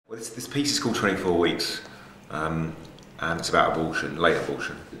Well, this piece is called 24 Weeks, and it's about abortion, late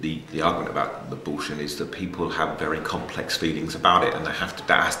abortion. The argument about abortion is that people have very complex feelings about it, and that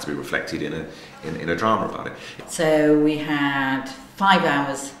has to be reflected in a drama about it. So we had 5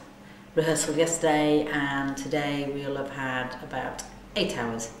 hours rehearsal yesterday, and today we'll have had about 8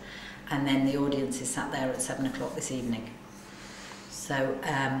 hours, and then the audience is sat there at 7 o'clock this evening. So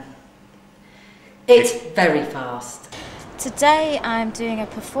it's very fast. Today I'm doing a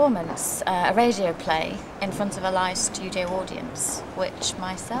performance, a radio play, in front of a live studio audience, which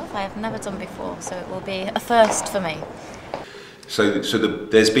myself I have never done before, so it will be a first for me. So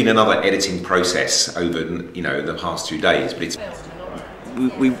there's been another editing process over the past 2 days, but it's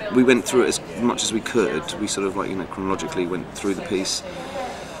we went through it as much as we could. We sort of chronologically went through the piece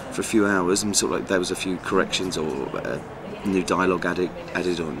for a few hours, and sort of there was a few corrections or new dialogue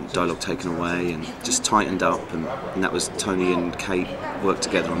added or dialogue taken away, and just tightened up, and that was Tony and Kate worked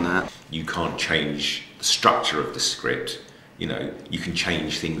together on that. You can't change the structure of the script. You can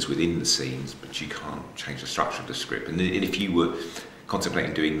change things within the scenes, but you can't change the structure of the script. And if you were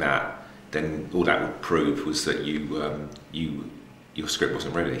contemplating doing that, then all that would prove was that your script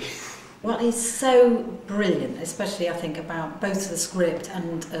wasn't ready. What is so brilliant, especially I think about both the script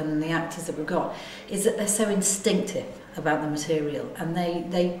and the actors that we've got, is that they're so instinctive about the material, and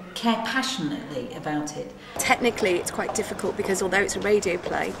they care passionately about it. Technically it's quite difficult because although it's a radio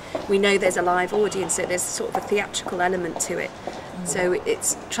play, we know there's a live audience, so there's sort of a theatrical element to it. So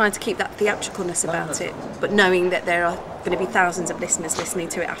it's trying to keep that theatricalness about it, but knowing that there are going to be thousands of listeners listening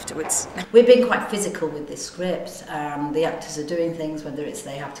to it afterwards. We've been quite physical with this script. The actors are doing things, whether it's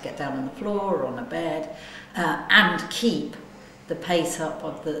they have to get down on the floor or on a bed, and keep the pace up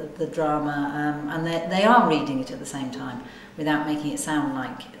of the drama, and they are reading it at the same time without making it sound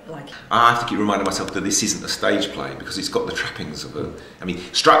like. I have to keep reminding myself that this isn't a stage play, because it's got the trappings of a.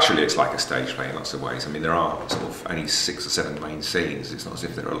 Structurally it's like a stage play in lots of ways. There are sort of only 6 or 7 main scenes. It's not as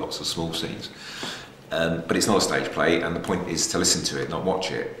if there are lots of small scenes, but it's not a stage play, and the point is to listen to it, not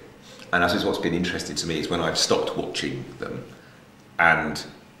watch it. And that's what's been interesting to me, is when I've stopped watching them and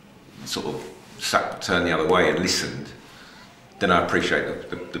sort of turned the other way and listened, then I appreciate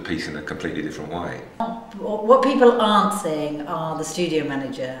the piece in a completely different way. What people aren't seeing are the studio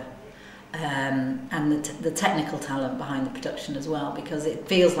manager and the technical talent behind the production as well, because it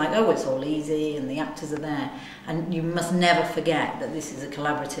feels like, oh, it's all easy and the actors are there. And you must never forget that this is a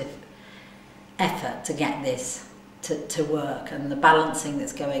collaborative effort to get this to work, and the balancing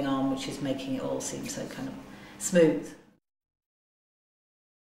that's going on, which is making it all seem so kind of smooth.